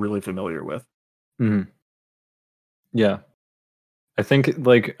that I'm really familiar with. Mhm. Yeah. I think,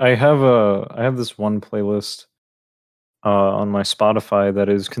 like, I have this one playlist, on my Spotify that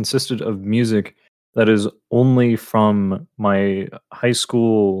is consisted of music that is only from my high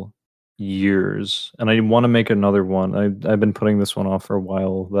school years, and I wanna make another one. I've been putting this one off for a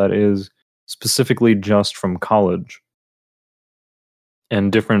while that is specifically just from college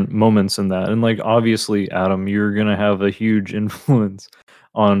and different moments in that, and, like, obviously, Adam, you're gonna have a huge influence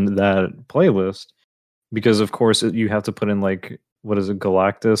on that playlist. Because, of course, you have to put in, like, what is it,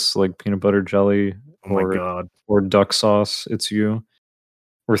 Galactus, like peanut butter jelly Oh my or god, duck sauce, It's You,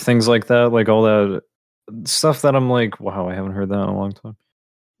 or things like that, like, all that stuff that I'm like, "Wow, I haven't heard that in a long time."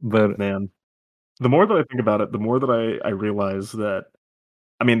 But man. The more that I think about it, the more that I realize that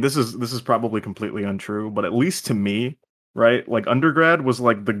I mean, this is probably completely untrue, but at least to me, right? Like undergrad was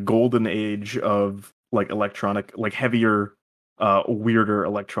like the golden age of like electronic, like heavier, weirder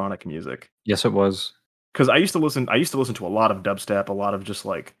electronic music. yes, it was. Because I used to listen to a lot of dubstep, a lot of just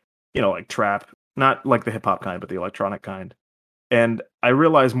like, like trap, not like the hip hop kind, but the electronic kind. And I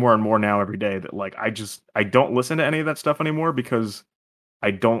realize more and more now every day that like I don't listen to any of that stuff anymore because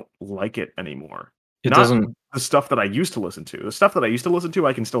I don't like it anymore. It Not doesn't the stuff that I used to listen to. The stuff that I used to listen to,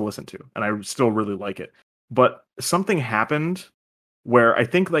 I can still listen to, and I still really like it. But something happened where I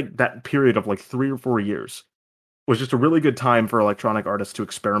think like that period of like 3 or 4 years was just a really good time for electronic artists to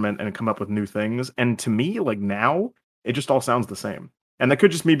experiment and come up with new things. And to me, like now, it just all sounds the same. And that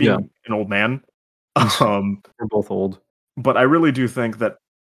could just me yeah. being an old man. Um, We're both old. but I really do think that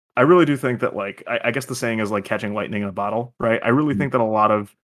like I guess the saying is like catching lightning in a bottle, right? I really Mm. think that a lot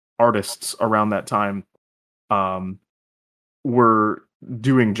of artists around that time um were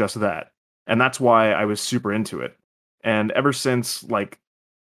doing just that. And that's why I was super into it. And ever since like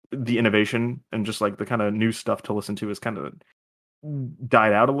the innovation and just like the kind of new stuff to listen to has kind of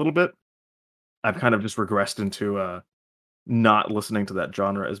died out a little bit, I've kind of just regressed into not listening to that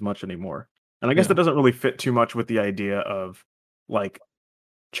genre as much anymore. And I guess Yeah. that doesn't really fit too much with the idea of like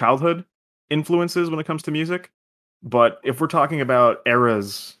childhood influences when it comes to music. But if we're talking about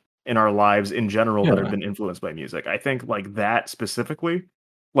eras in our lives in general that have Yeah. been influenced by music, I think like that specifically,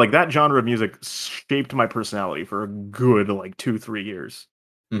 like that genre of music shaped my personality for a good like 2, 3 years.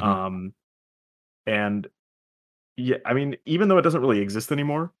 Mhm. Um, and yeah, I mean, even though it doesn't really exist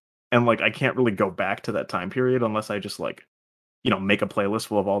anymore, and like I can't really go back to that time period unless I just like, make a playlist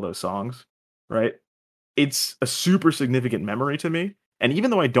full of all those songs, right? It's a super significant memory to me, and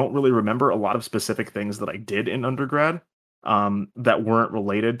even though I don't really remember a lot of specific things that I did in undergrad, that weren't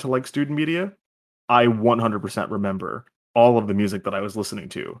related to, like, student media, I 100% remember all of the music that I was listening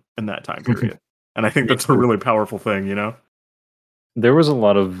to in that time period, and I think Me that's a too. really powerful thing, you know? There was a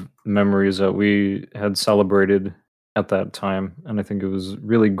lot of memories that we had celebrated at that time, and I think it was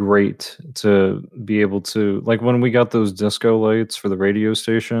really great to be able to, like, when we got those disco lights for the radio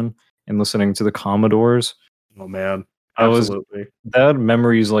station and listening to the Commodores, Oh, man. Absolutely. That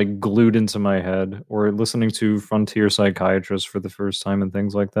memory is like glued into my head, or listening to Frontier Psychiatrist for the first time and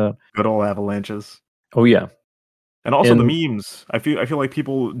things like that. Good old Avalanches. Oh yeah. And also the And memes. I feel like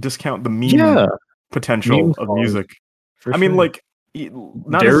people discount the yeah, meme potential meme of songs music. for I mean, sure. like,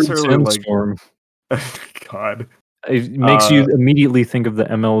 not Dared necessarily like Sandstorm. God. It makes you immediately think of the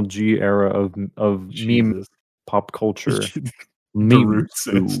MLG era of meme Jesus. pop culture. Darude Memes.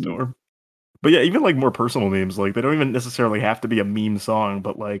 Sandstorm. But yeah, even like more personal memes, like they don't even necessarily have to be a meme song,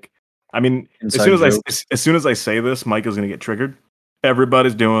 but like, I mean, Inside jokes. as soon as I say this, Mike is gonna get triggered.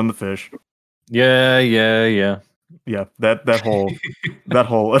 Everybody's doing the fish. Yeah. Yeah, that whole that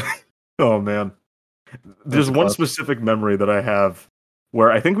whole oh man. That's There's a one classic. specific memory that I have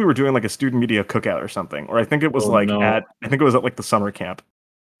where I think we were doing like a student media cookout or something, or I think it was Oh like no. like the summer camp.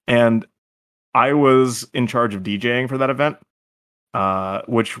 And I was in charge of DJing for that event,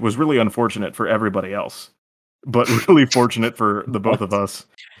 which was really unfortunate for everybody else, but really fortunate for the both What? of us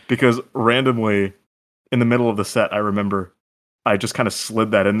because randomly in the middle of the set, I remember I just kind of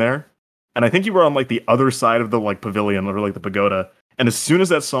slid that in there. And I think you were on like the other side of the like pavilion or like the pagoda. And as soon as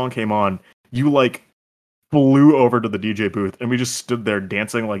that song came on, you like flew over to the DJ booth and we just stood there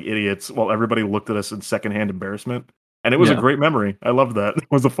dancing like idiots while everybody looked at us in secondhand embarrassment. And it was a Yeah. great memory. I loved that. It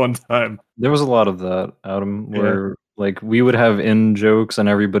was a fun time. There was a lot of that, Adam, Yeah. where like we would have in jokes and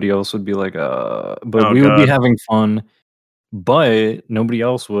everybody else would be like, but Oh we would be god. having fun, but nobody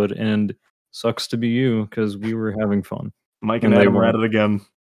else would, and sucks to be you because we were having fun Mike and and they Adam were at weren't. it again.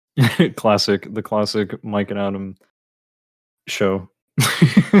 The classic Mike and Adam show.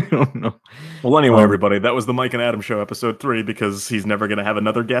 I don't know. Well, anyway, Um, everybody, that was the Mike and Adam show, episode 3, because he's never going to have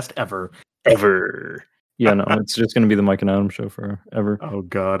another guest ever. ever. Yeah, no, it's just gonna be the Mike and Adam show forever. Oh,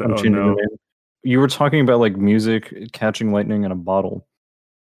 God. I'm Oh, changing the no. name. You were talking about like music catching lightning in a bottle.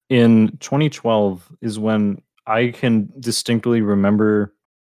 In 2012 is when I can distinctly remember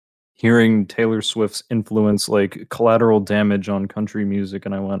hearing Taylor Swift's influence like collateral damage on country music,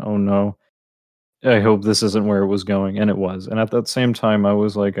 and I went, oh no, I hope this isn't where it was going. And it was. And at that same time I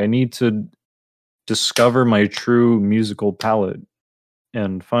was like, I need to discover my true musical palette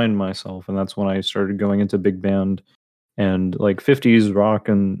and find myself. And that's when I started going into big band and like 50s rock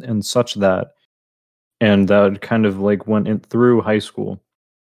and such that. And that kind of like went in through high school.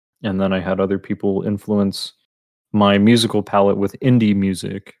 And then I had other people influence my musical palette with indie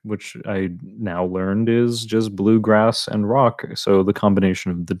music, which I now learned is just bluegrass and rock. So the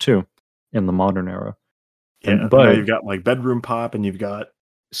combination of the two in the modern era. Yeah. And And now but you've got like bedroom pop and you've got,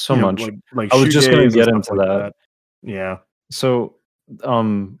 so much. like I was just gonna shoegaze and get stuff into like that. that. Yeah. So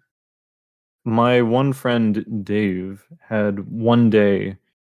my one friend Dave had one day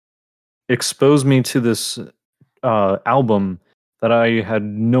exposed me to this album that I had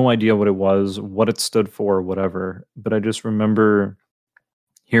no idea what it was, what it stood for, whatever. But I just remember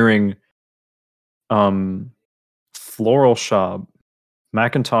hearing Floral Shop,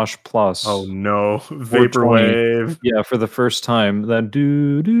 Macintosh Plus, Oh, no. 420. Vaporwave. Yeah, for the first time. That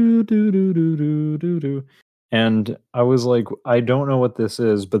do do do do do do do do. And I was like, I don't know what this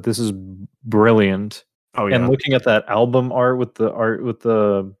is, but this is brilliant. Oh, And yeah. looking at that album art with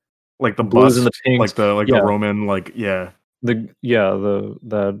the Like the blues and the bust, pinks, like the yeah, Roman, like, yeah. the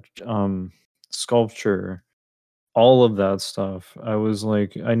that sculpture, all of that stuff. I was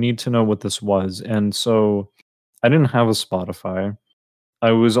like, I need to know what this was. And so I didn't have a Spotify.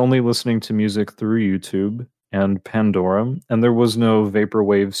 I was only listening to music through YouTube and Pandora, and there was no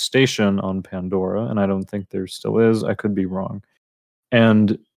vaporwave station on Pandora, and I don't think there still is. I could be wrong.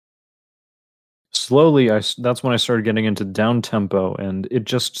 And slowly, that's when I started getting into down tempo, and it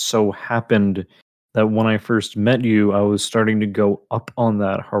just so happened that when I first met you, I was starting to go up on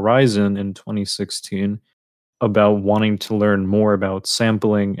that horizon in 2016 about wanting to learn more about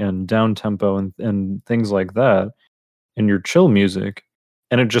sampling and down tempo and things like that in your chill music.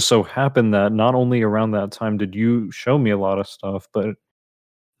 And it just so happened that not only around that time did you show me a lot of stuff, but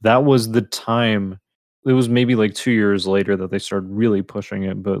that was the time. It was maybe like 2 years later that they started really pushing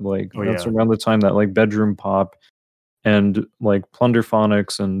it, but like Oh, that's yeah. around the time that like bedroom pop and like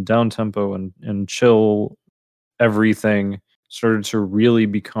plunderphonics and down tempo and chill everything started to really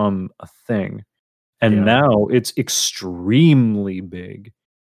become a thing. And Yeah. now it's extremely big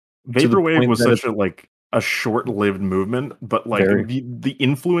to the Vaporwave point was that it's such a like a short-lived movement, but like very the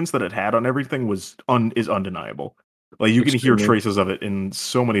influence that it had on everything is undeniable. Like you can hear extremely. traces of it in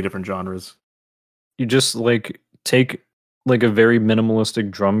so many different genres. You just like take like a very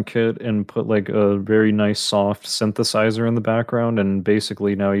minimalistic drum kit and put like a very nice soft synthesizer in the background, and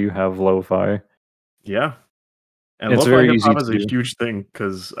basically now you have lo-fi. Yeah. And It's lo-fi very hip easy hop is a to. huge thing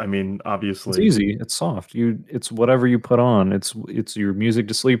because I mean, It's obviously, easy. It's soft. It's whatever you put on. It's your music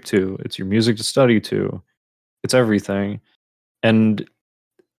to sleep to. It's your music to study to. It's everything. And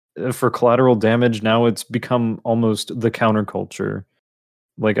for collateral damage, now it's become almost the counterculture.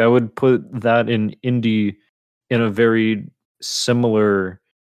 Like I would put that in indie in a very similar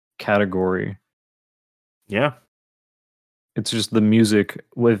category. yeah, It's just the music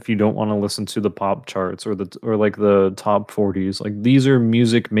if you don't want to listen to the pop charts or like the top 40s. Like these are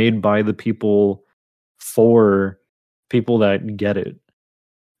music made by the people for people that get it,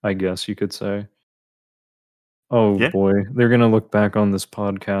 I guess you could say. Oh yeah. boy, they're going to look back on this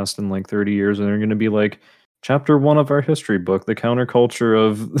podcast in like 30 years and they're going to be like chapter 1 of our history book, the counterculture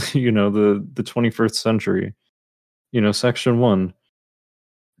of, the 21st century. Section 1.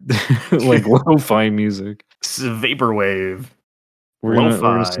 Like lo-fi music. Vaporwave, We're gonna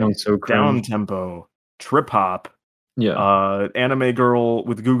lo-fi, sound so down cringe. tempo, trip hop, Yeah. anime girl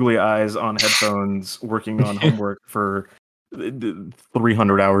with googly eyes on headphones working on homework for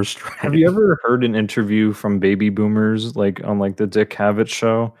 300 hours Have you straight. ever heard an interview from baby boomers like on like the Dick Cavett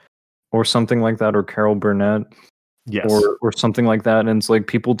show or something like that or Carol Burnett Yes, or something like that, and it's like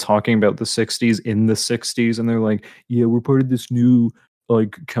people talking about the 60s in the 60s and they're like, "Yeah, we're part of this new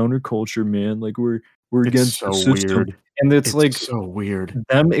like counterculture, man. Like we're it's against the so system." weird. And it's It's like so weird.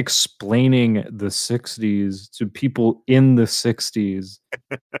 them explaining the 60s to people in the 60s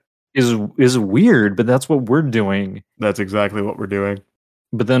is weird, but that's what we're doing. That's exactly what we're doing.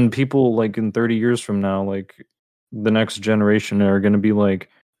 But then people like in 30 years from now, like the next generation are going to be like,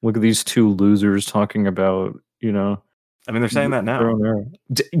 look at these two losers talking about, I mean, they're saying that their now. own era.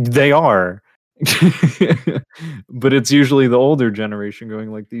 They are. But it's usually the older generation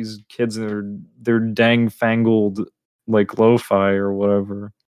going like these kids they're dang fangled like lo-fi or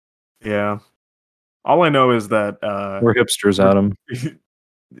whatever. Yeah. All I know is that We're hipsters, we're Adam.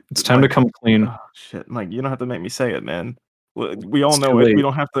 It's time to Mike. come clean. Oh shit, Mike, you don't have to make me say it, man. We all It's too know it. We late.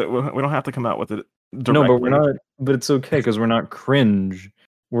 don't have to. We don't have to come out with it No, but we're directly. not. But it's okay because we're not cringe.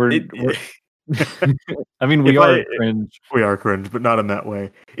 We're. It, I mean, we if are I cringe, we are cringe, but not in that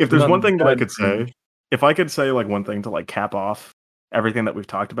way. If but there's not one thing that I that could cringe. say, if I could say like one thing to like cap off everything that we've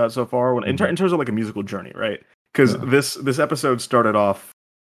talked about so far, when Mhm. in terms of like a musical journey, right? Because Yeah. this episode started off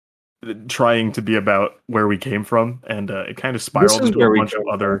trying to be about where we came from, and it kind of This spiraled is into a where we bunch of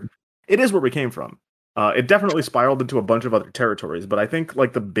came other. from. It is where we came from. It definitely spiraled into a bunch of other territories, but I think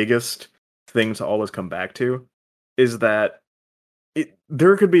like the biggest thing to always come back to is that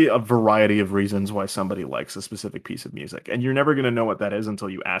there could be a variety of reasons why somebody likes a specific piece of music, and you're never going to know what that is until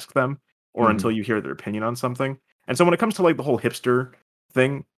you ask them or until Mhm. you hear their opinion on something. And so when it comes to like the whole hipster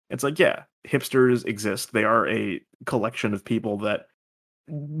thing, it's like, yeah, hipsters exist. They are a collection of people that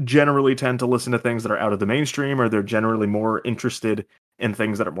generally tend to listen to things that are out of the mainstream, or they're generally more interested in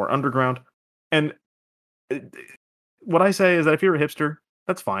things that are more underground. And uh, what I say is that if you're a hipster,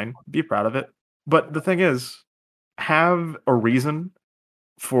 that's fine. Be proud of it. But the thing is, have a reason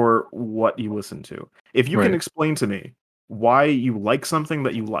for what you listen to. If you can Right. explain to me why you like something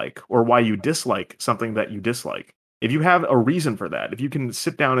that you like, or why you dislike something that you dislike, if you have a reason for that, if you can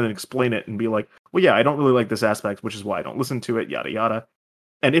sit down and explain it and be like, well, yeah, I don't really like this aspect, which is why I don't listen to it, yada, yada.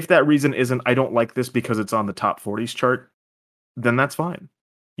 And if that reason isn't, I don't like this because it's on the top 40s chart, then that's fine,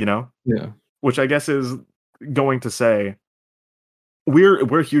 you know? Yeah. Which I guess is going to say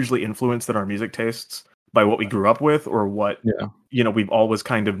we're hugely influenced in our music tastes by what we grew up with or what Yeah. we've always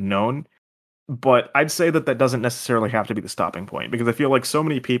kind of known. But I'd say that that doesn't necessarily have to be the stopping point, because I feel like so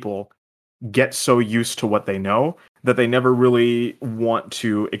many people get so used to what they know that they never really want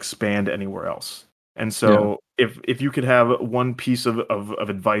to expand anywhere else. And Yeah. so if you could have one piece of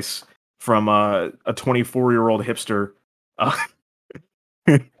advice from a 24-year-old hipster uh,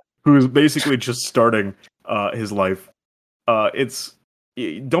 who's basically just starting his life, it's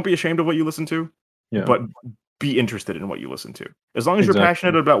don't be ashamed of what you listen to, Yeah. but be interested in what you listen to. As long as you're passionate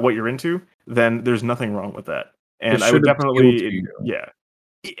Exactly. about what you're into, then there's nothing wrong with that. It And I would should appeal to definitely, you yeah,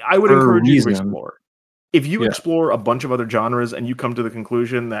 I would for a encourage you to reason. explore. If you Yeah. explore a bunch of other genres and you come to the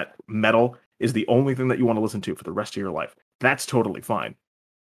conclusion that metal is the only thing that you want to listen to for the rest of your life, that's totally fine.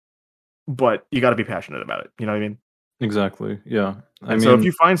 But you got to be passionate about it. You know what I mean? Exactly. Yeah. I And so if mean,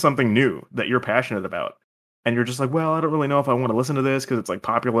 you find something new that you're passionate about, and you're just like, well, I don't really know if I want to listen to this because it's like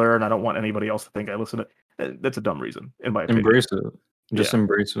popular and I don't want anybody else to think I listen to it, that's a dumb reason, in my opinion. embrace it. Just Yeah.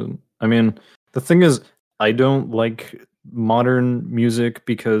 embrace it. I mean, the thing is, I don't like modern music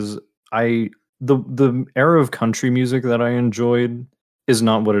because I the era of country music that I enjoyed is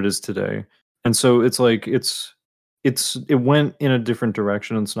not what it is today. And so it's like it went in a different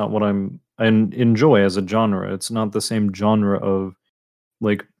direction. It's not what I enjoy as a genre. It's not the same genre of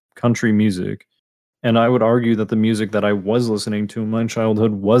like country music. And I would argue that the music that I was listening to in my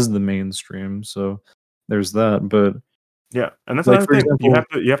childhood was the mainstream. So there's that. But yeah, and that's like another for thing.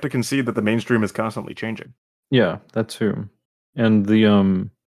 example, You have to concede that the mainstream is constantly changing. yeah, that too. And the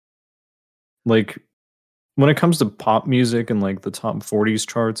like when it comes to pop music and like the top 40s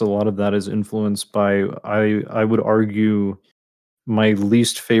charts, a lot of that is influenced by I would argue my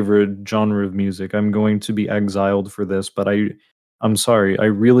least favorite genre of music. I'm going to be exiled for this, but I'm sorry, I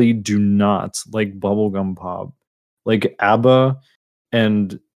really do not like bubblegum pop. Like ABBA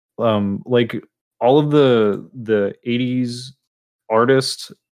and like all of the 80s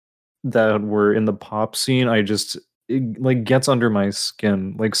artists that were in the pop scene, it like gets under my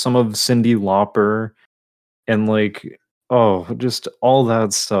skin. Like some of Cyndi Lauper and like oh, just all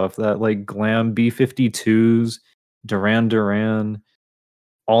that stuff, that like glam B-52s, Duran Duran,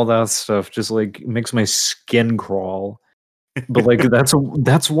 all that stuff just like makes my skin crawl. But like that's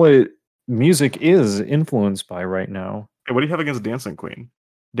what music is influenced by right now. Hey, what do you have against Dancing Queen?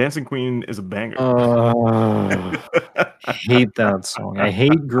 Dancing Queen is a banger. Hate that song. I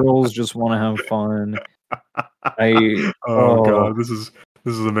hate Girls Just Wanna Have Fun. Oh god, this is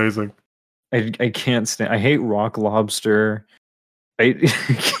amazing. I can't stand. I hate Rock Lobster. I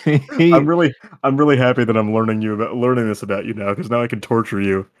hate, I'm really happy that I'm learning this about you now, because now I can torture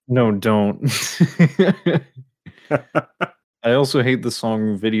you. no, don't. I also hate the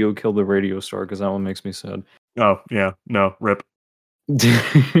song "Video Killed the Radio Star" because that one makes me sad. Oh yeah, no, rip.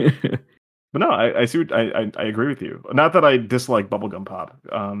 But no, I see what I agree with you. Not that I dislike bubblegum pop,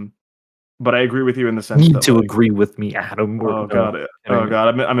 but I agree with you in the sense Need that to like, agree with me, Adam. oh god,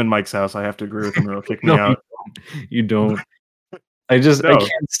 I'm in Mike's house. I have to agree with him or he'll kick me No, out. you don't. I No.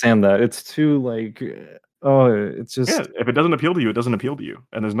 can't stand that. It's too like it's just Yeah, if it doesn't appeal to you, it doesn't appeal to you,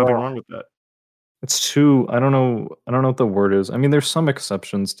 and there's nothing wrong with that. it's too I don't know what the word is. I mean, there's some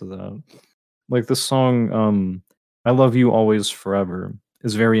exceptions to that. Like the song I Love You Always Forever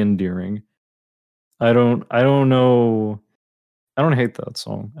is very endearing. I don't know. I don't hate that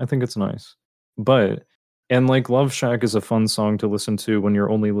song. I think it's nice. But and like Love Shack is a fun song to listen to when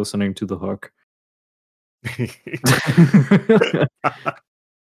you're only listening to the hook.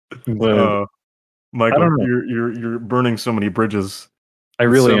 But Michael, you're burning so many bridges. I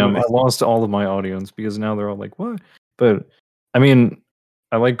really am. I lost all of my audience because now they're all like, "What?" But I mean,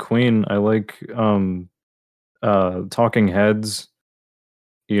 I like Queen. I like Talking Heads.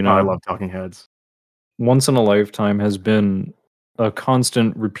 You know, I love Talking Heads. Once in a Lifetime has been a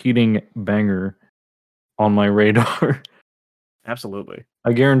constant repeating banger on my radar. Absolutely.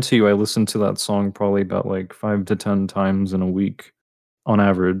 I guarantee you I listen to that song probably about like 5 to 10 times in a week on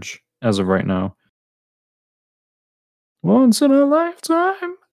average as of right now. Once in a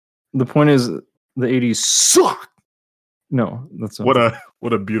lifetime. The point is the 80s suck. No, that's not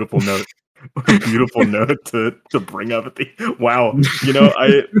what a beautiful note. What a beautiful note to bring up at the wow. You know,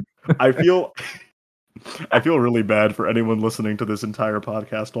 I feel really bad for anyone listening to this entire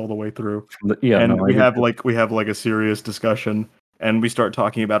podcast all the way through. Yeah, and no, we have like a serious discussion, and we start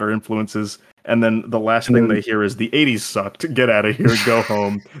talking about our influences, and then the last thing they hear is the 80s sucked. Get out of here, go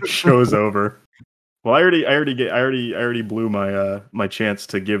home. Show's over. Well, I already blew my my chance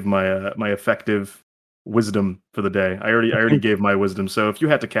to give my effective wisdom for the day. I already gave my wisdom. So if you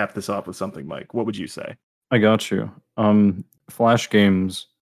had to cap this off with something, Mike, what would you say? I got you. Flash games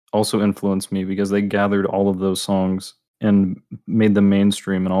also influenced me because they gathered all of those songs and made them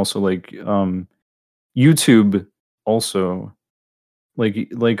mainstream, and also like YouTube also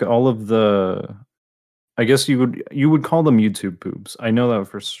like all of the I guess you would call them YouTube poops. I know that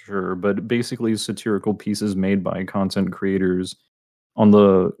for sure, but basically satirical pieces made by content creators on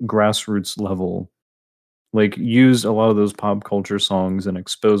the grassroots level like used a lot of those pop culture songs and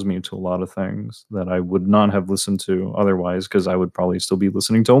exposed me to a lot of things that I would not have listened to otherwise because I would probably still be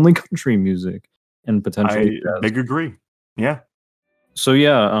listening to only country music and potentially I big agree. Yeah. So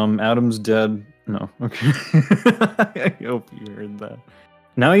yeah, Adam's dead. No, okay. I hope you heard that.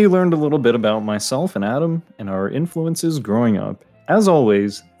 Now you learned a little bit about myself and Adam and our influences growing up. As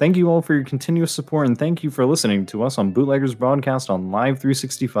always, thank you all for your continuous support and thank you for listening to us on Bootleggers Broadcast on Live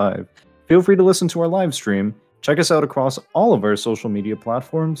 365. Feel free to listen to our live stream, check us out across all of our social media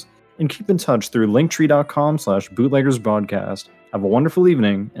platforms, and keep in touch through linktree.com/bootleggersbroadcast. Have a wonderful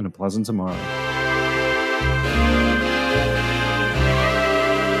evening and a pleasant tomorrow.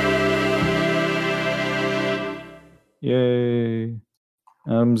 Yay.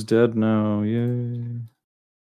 Adam's dead now. Yay.